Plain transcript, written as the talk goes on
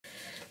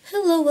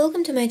Hello,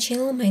 welcome to my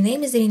channel. My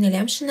name is Irina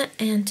Lyamshina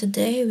and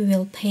today we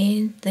will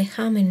paint the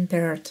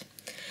hummingbird.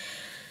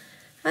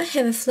 I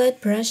have a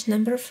flat brush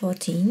number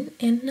 14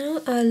 and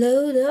now I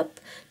load up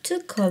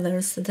two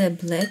colors, the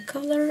black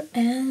color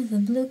and the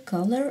blue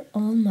color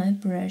on my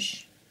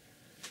brush.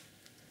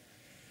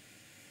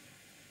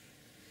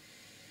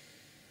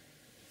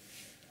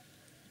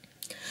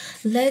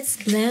 Let's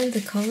blend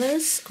the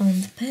colors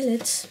on the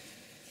palette.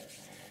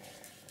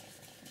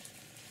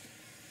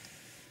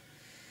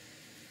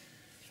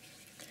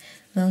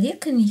 Well, you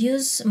can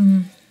use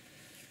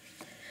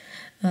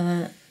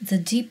the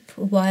deep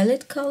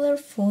violet color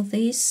for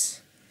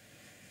this,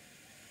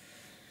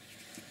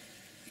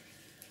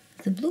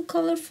 the blue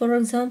color for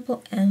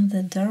example, and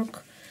the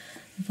dark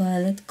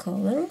violet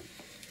color,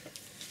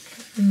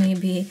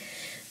 maybe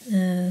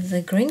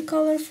the green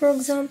color for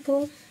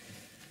example.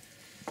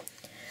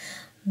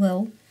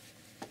 Well,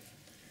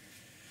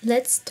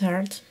 let's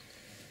start.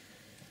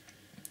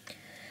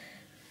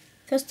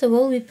 First of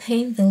all, we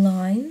paint the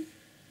line.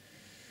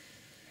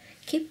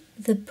 Keep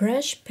the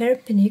brush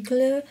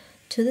perpendicular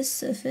to the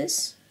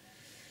surface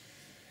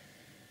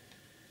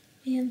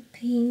and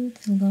paint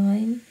the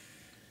line.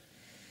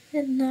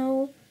 And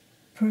now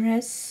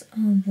press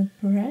on the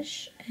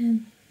brush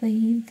and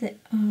paint the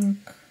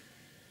arc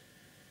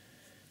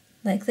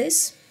like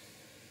this.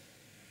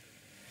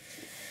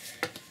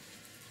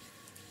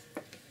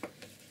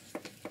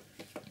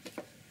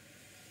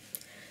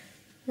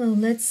 Well,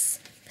 let's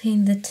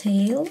paint the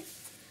tail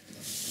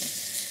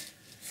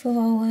for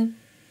our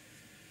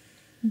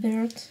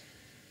bird.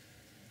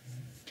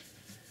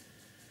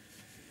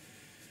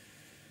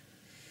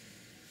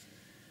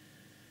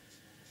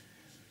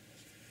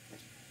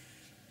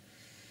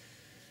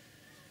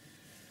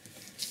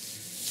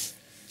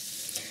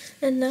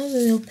 And now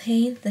we will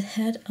paint the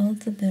head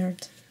of the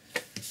bird.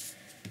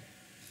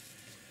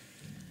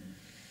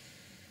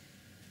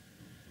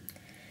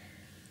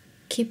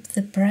 Keep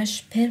the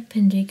brush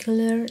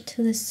perpendicular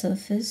to the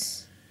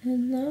surface.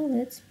 And now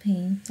let's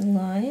paint the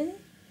line.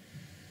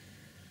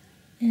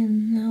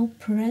 And now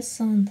press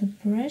on the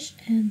brush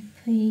and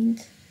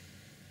paint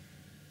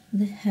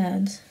the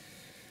head.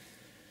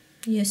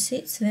 You see,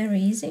 it's very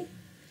easy.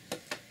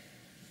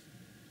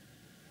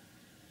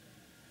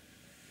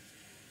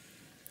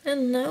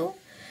 And now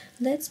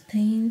let's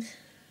paint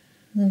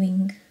the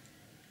wing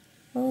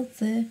of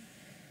the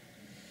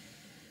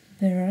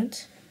bird.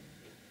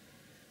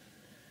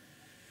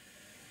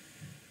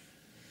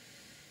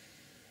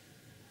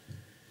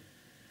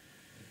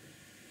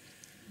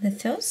 The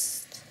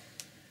first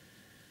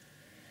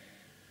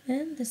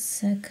and the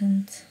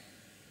second.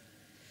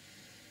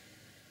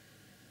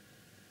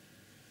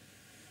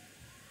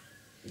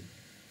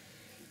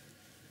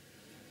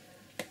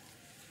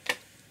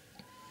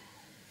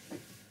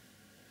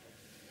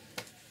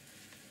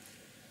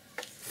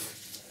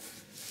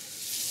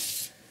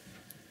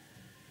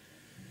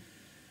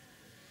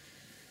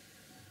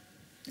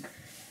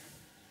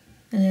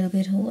 A little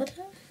bit of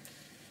water.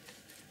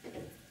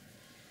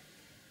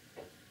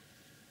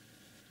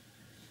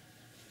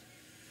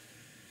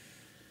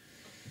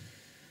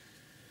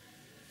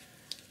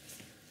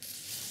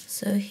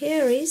 So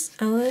here is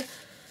our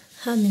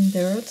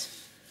hummingbird.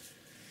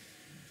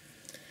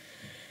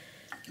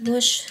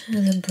 Wash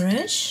the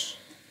brush,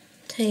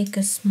 take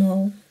a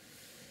small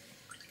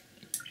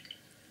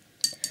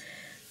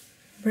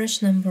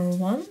brush number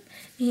 1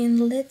 and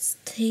let's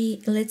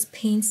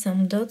paint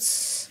some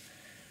dots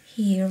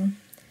here.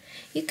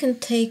 You can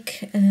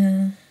take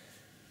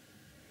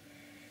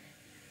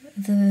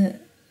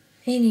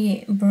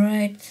any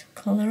bright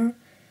color.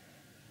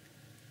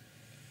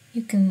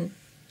 You can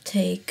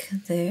take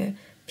the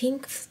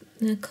pink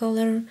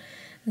color,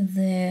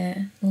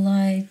 the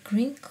light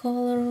green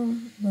color.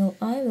 Well,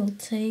 I will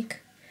take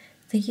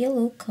the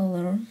yellow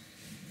color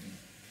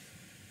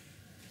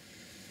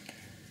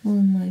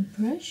on my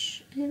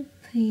brush and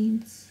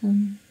paint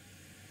some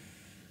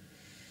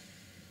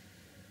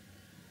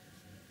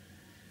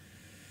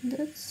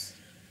dots,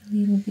 a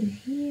little bit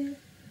here.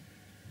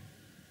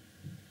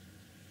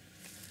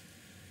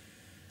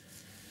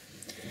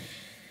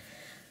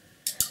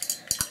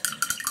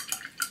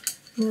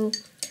 Well,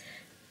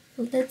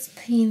 let's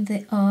paint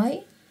the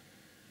eye.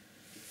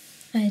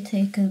 I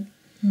take a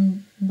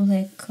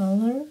black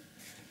color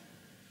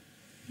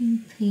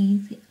and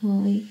paint the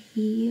eye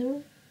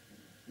here.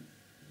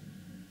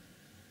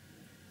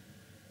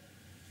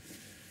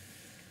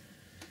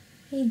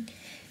 And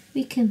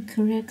we can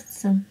correct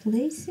some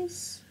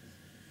places.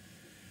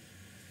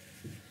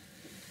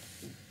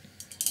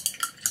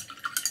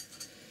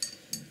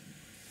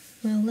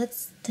 Well,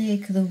 let's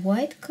take the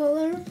white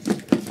color.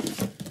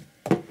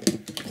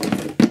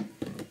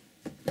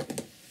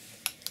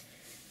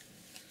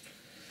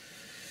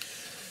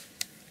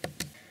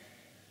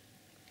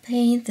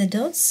 Paint the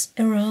dots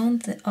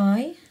around the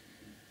eye.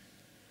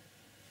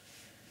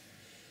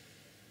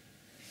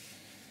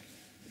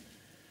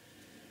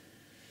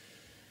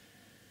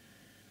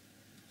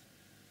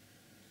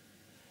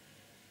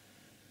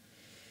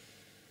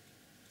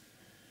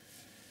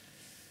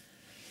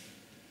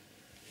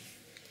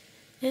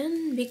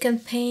 And we can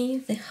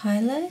paint the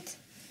highlight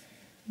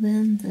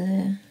when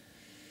the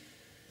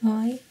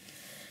eye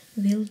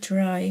will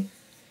dry.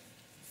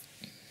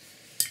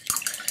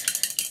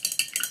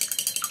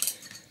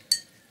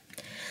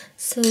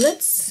 So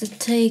let's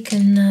take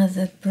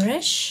another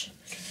brush,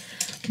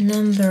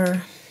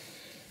 number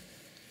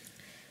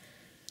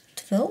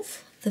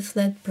 12, the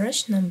flat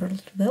brush number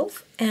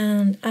 12,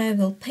 and I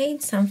will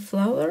paint some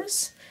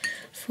flowers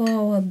for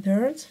our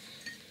bird.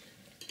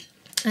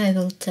 I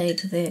will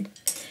take the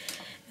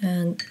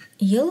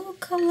yellow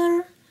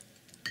color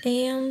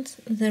and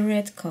the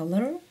red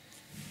color.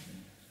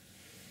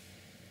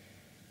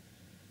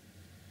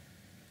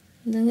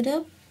 Load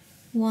up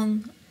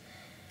one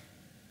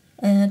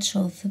edge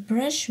of the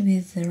brush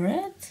with the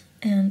red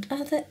and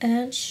other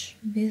edge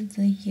with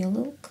the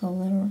yellow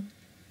color.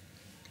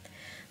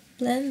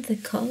 Blend the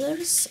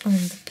colors on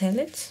the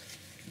palette.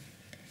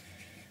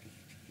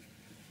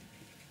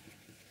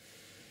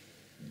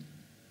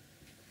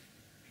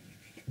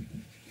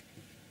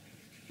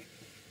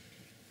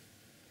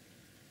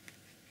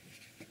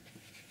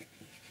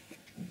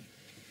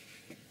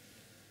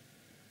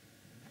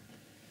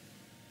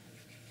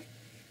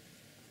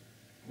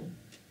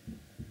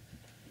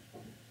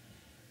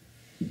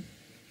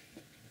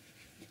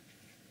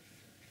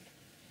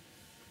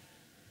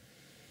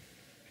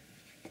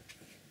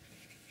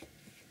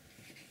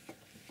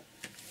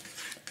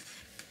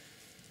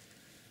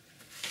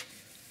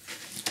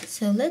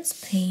 So let's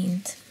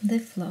paint the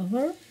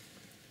flower.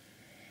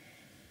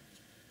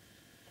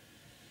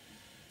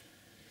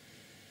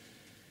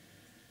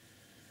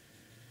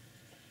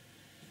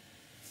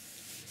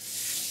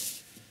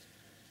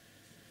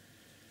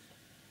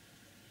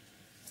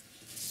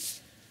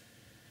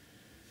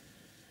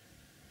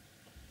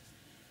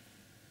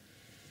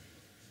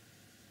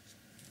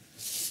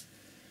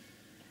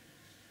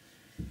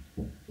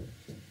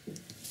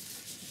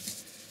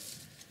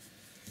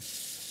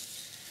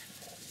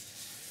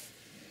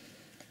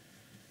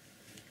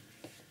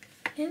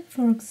 And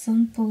for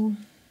example,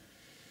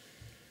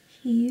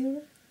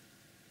 here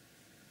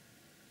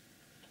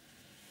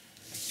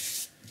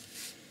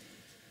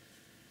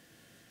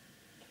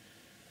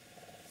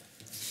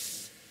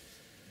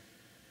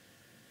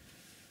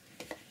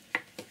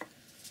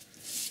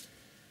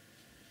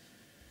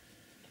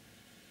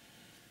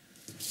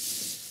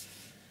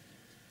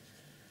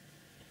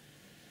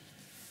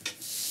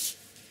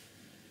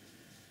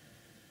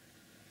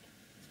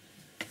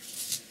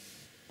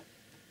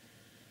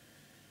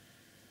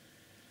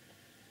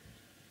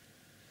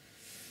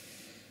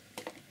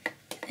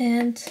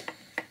add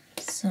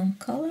some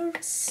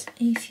colors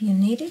if you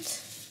need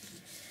it.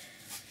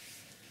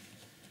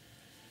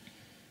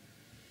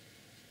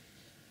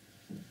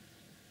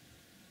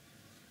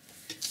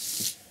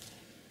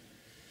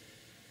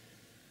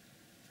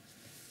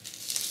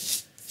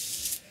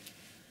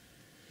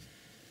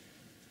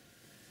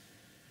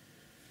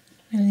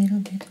 A little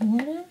bit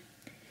water.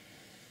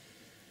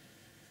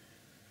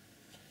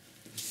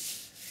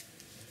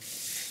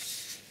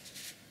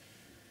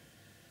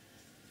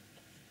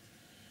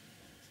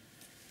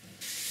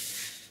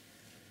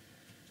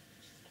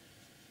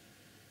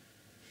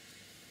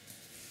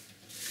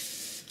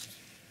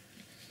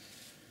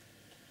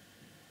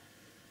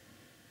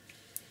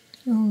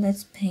 Well,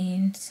 let's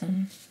paint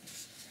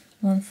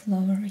one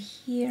flower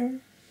here.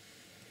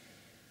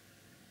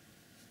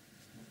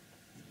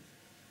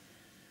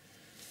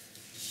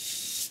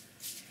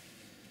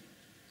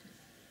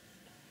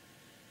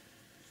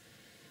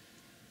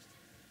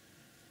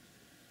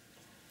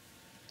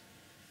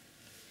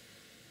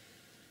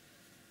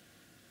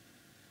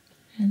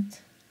 And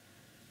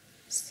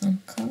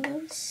some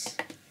colors.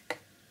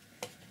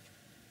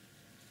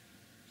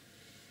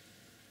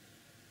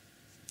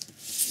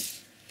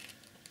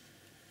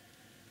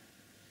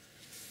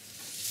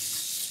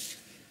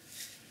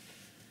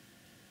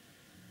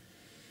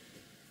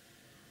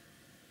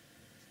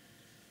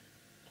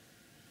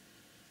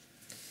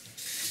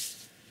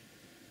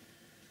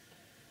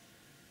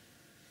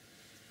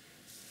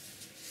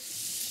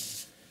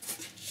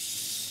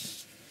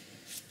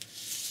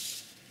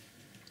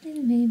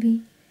 And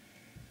maybe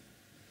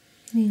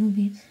a little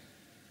bit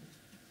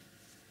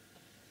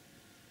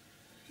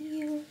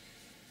here.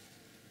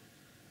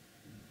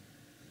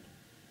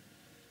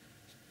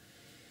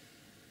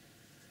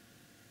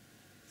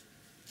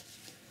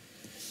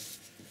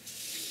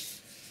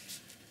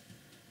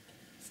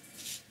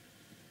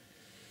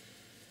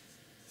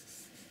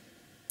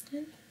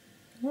 And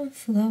one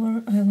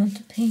flower I want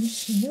to paint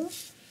here.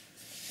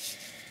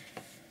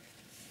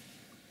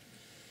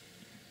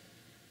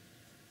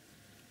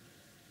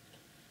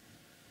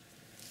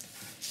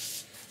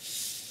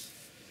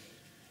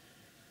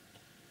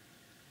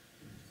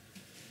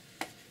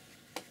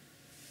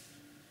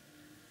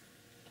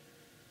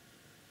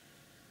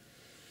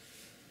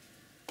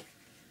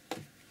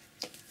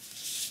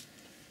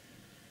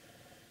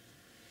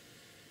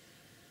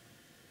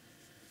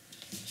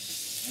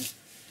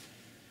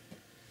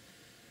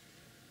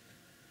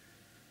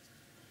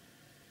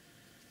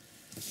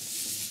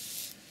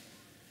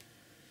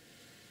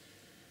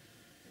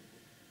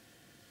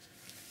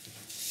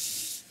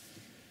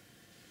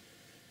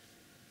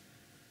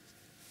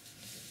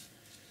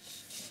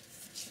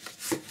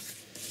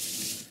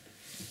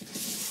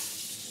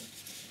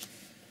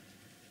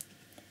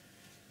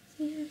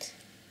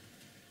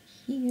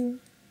 here.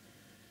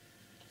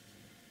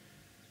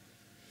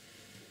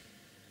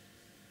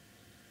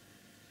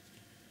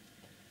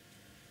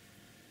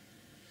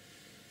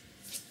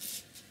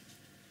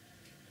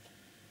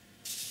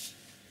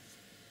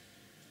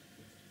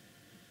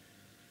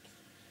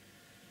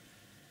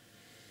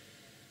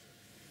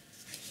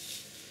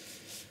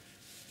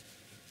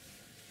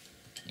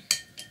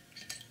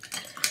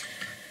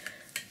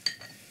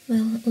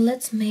 Well,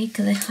 let's make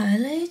the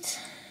highlight.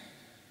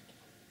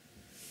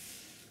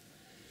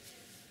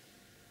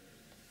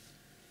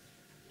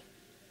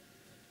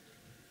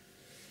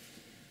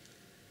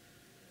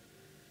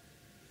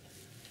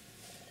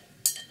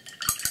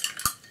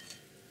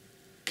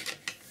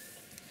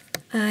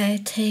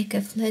 I take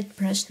a flat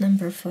brush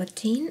number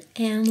 14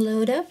 and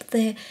load up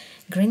the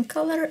green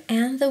color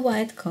and the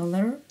white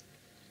color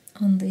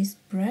on this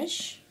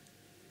brush.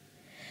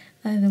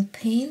 I will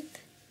paint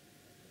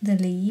the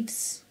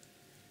leaves,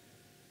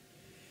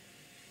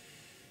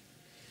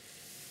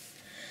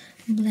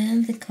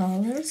 blend the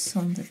colors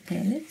on the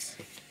palette.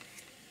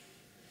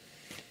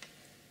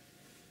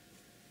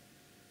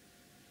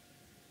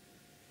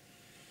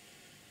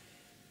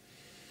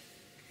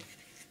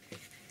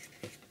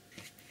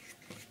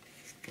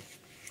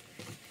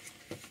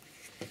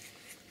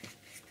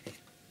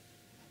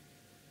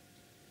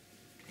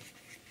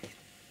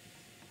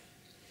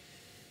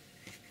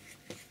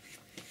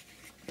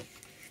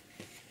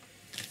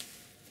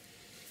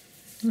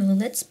 Well,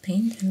 let's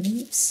paint the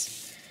leaves.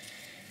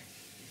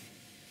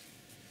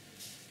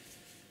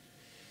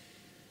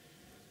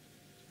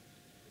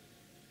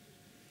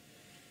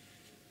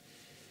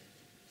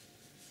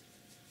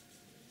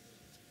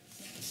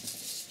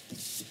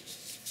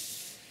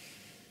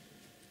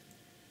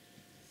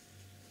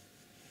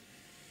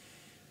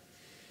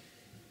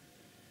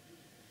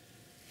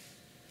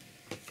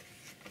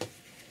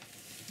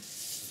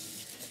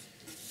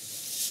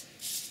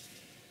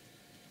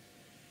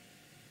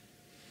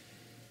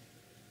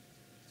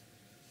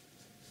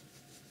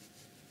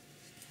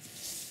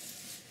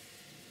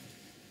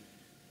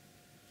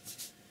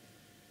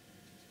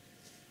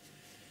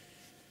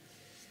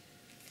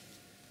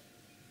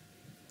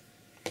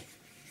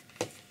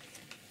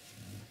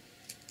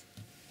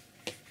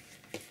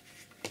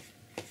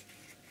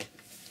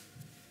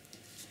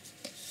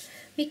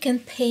 We can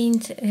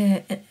paint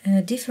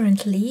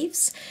different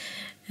leaves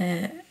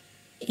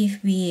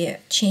if we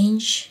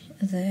change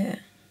the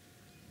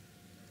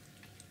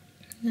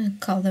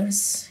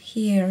colors.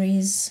 Here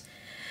is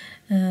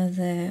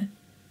the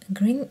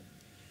green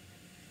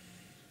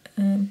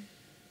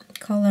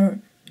color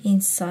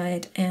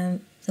inside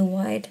and the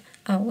white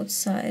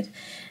outside,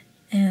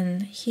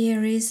 and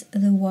here is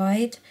the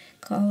white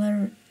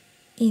color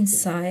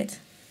inside.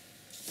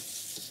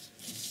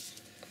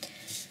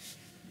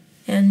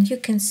 And you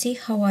can see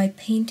how I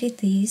painted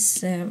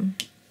these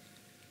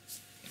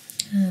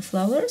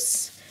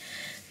flowers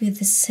with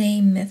the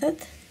same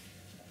method.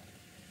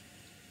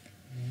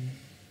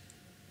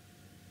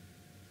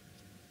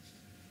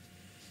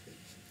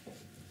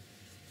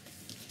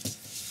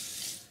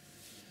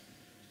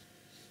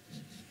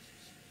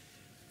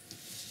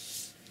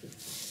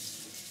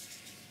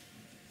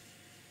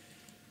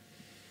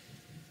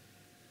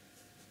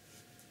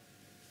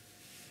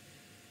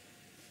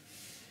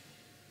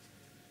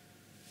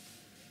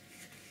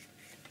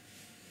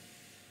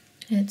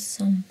 Add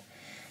some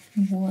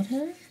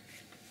water.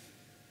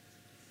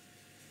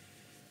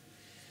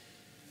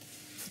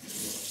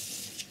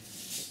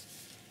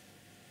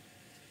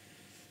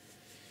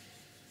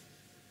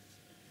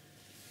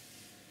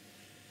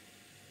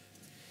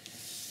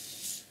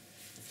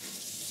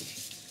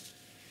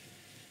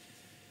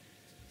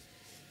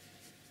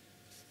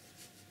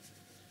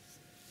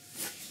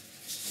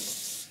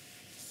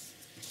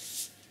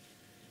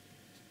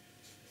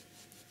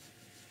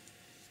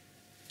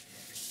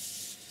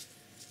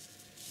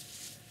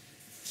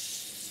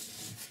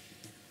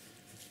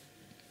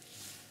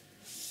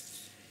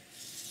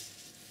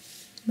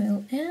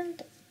 Well,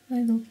 and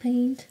I will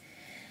paint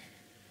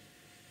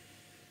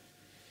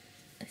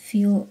a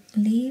few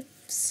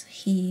leaves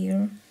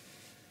here.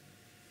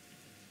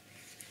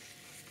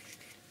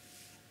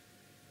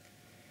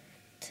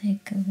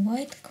 Take a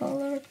white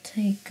color,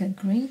 take a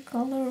green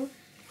color.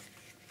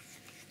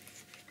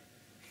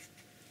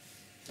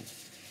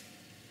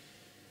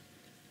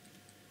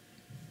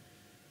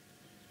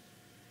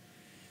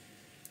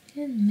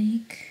 And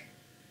make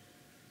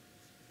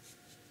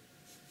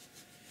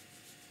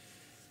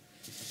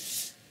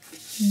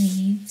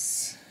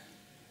leaves.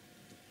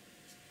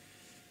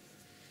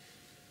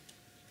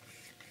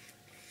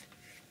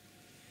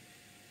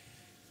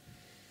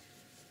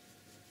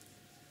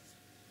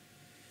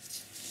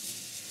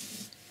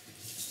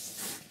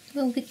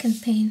 Well, we can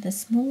paint the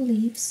small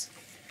leaves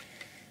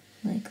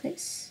like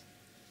this.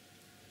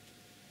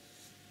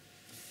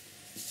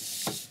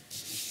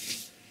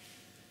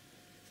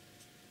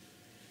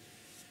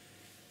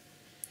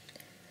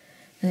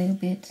 A little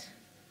bit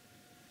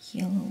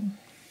yellow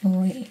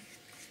or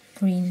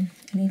green,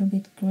 a little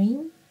bit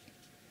green.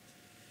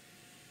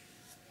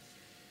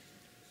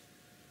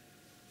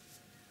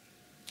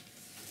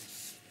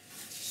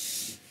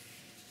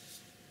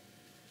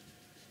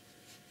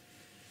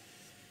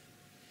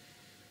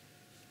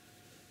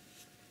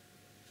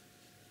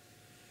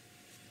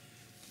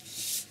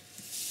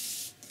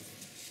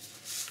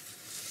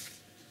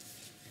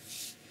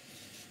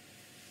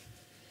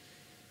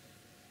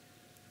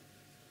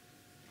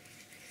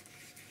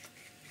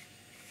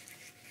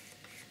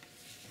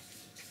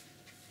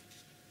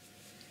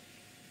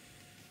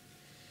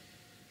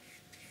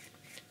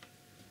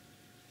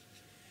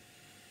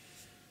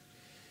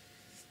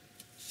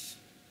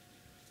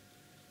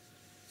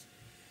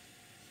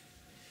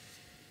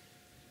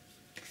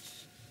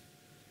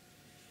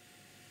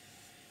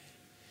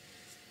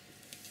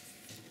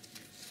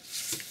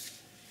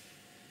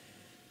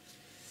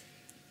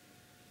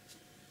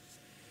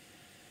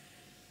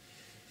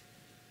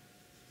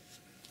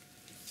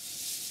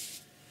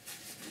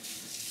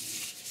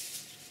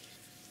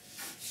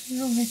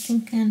 Well, I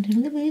think and a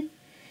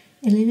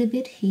little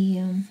bit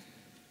here.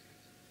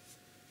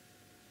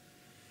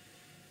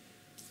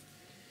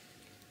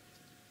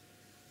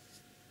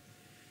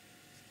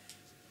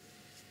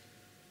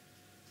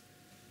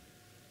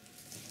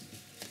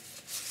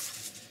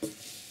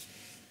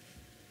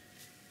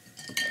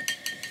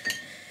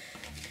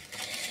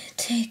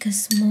 Take a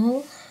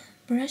small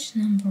brush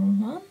number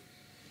 1.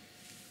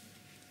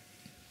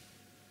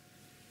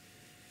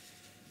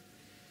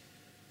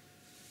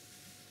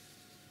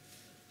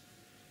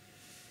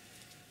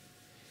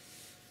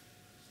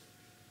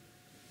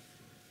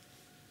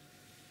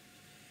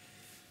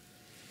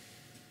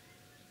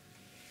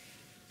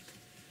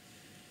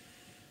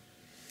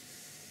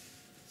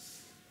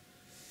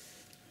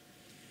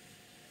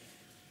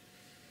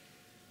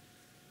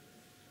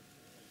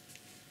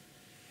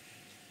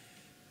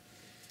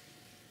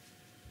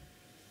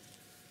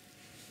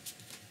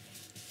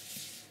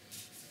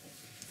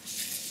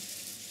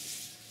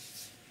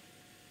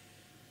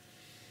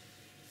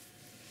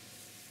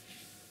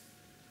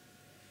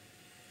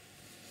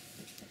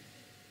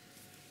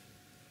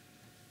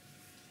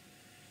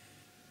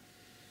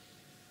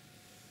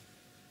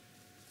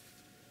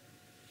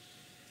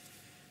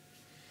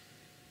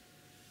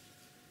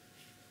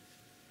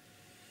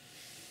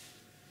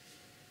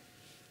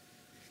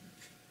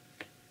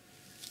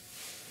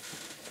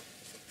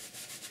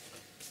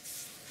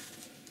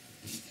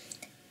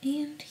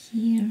 And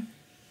here.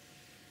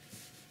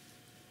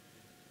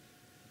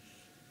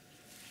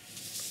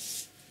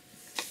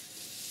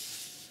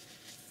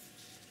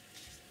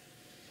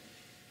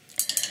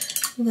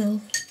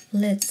 Well,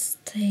 let's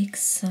take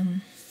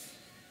some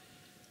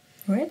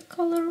red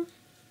color,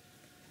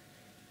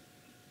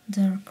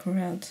 dark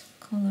red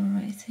color,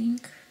 I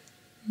think.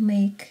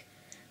 Make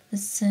the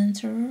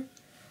center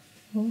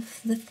of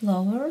the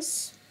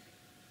flowers.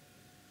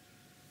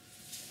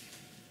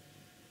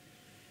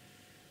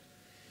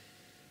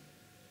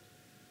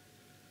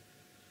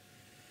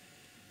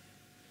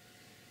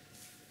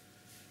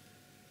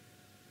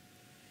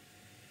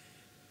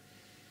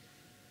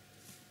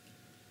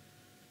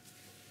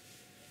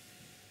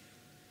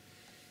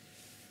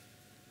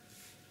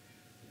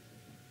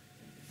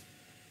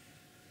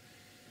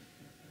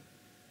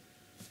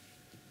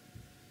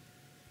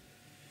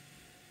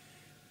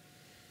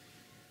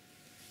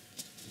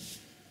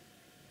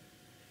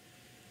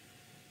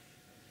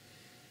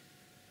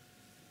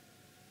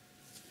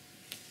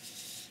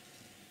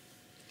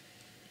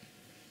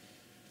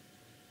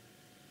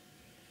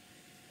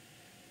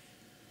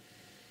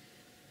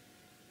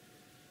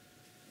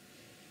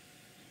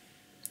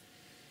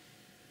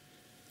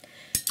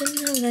 And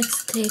now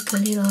let's take a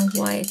little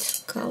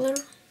white color.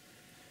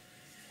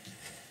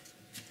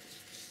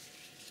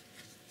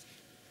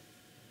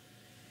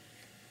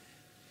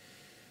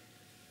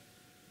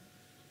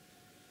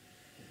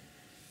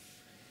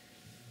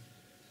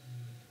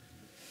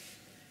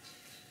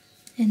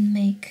 And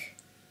make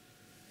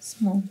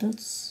small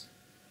dots.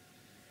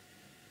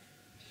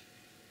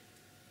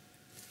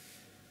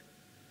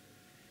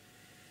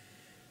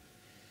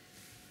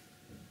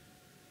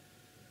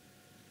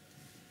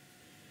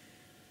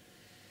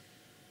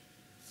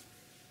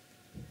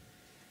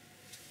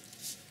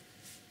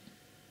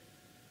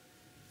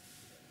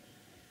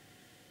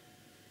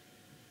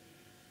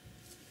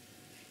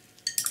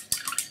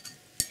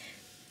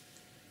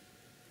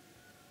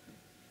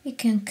 We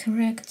can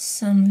correct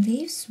some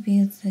leaves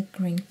with the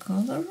green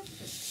color.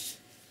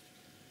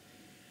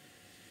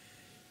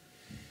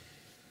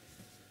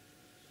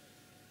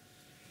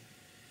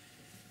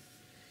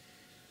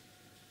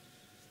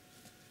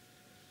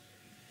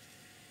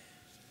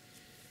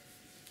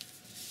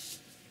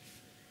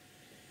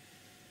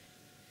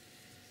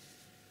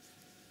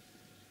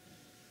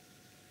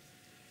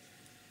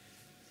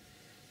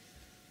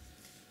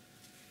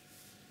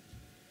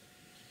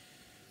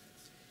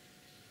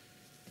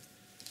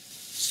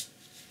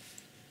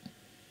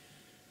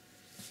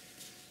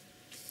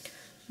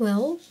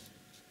 Well,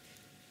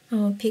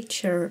 our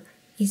picture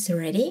is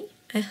ready.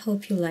 I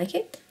hope you like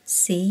it.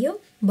 See you.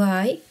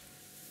 Bye.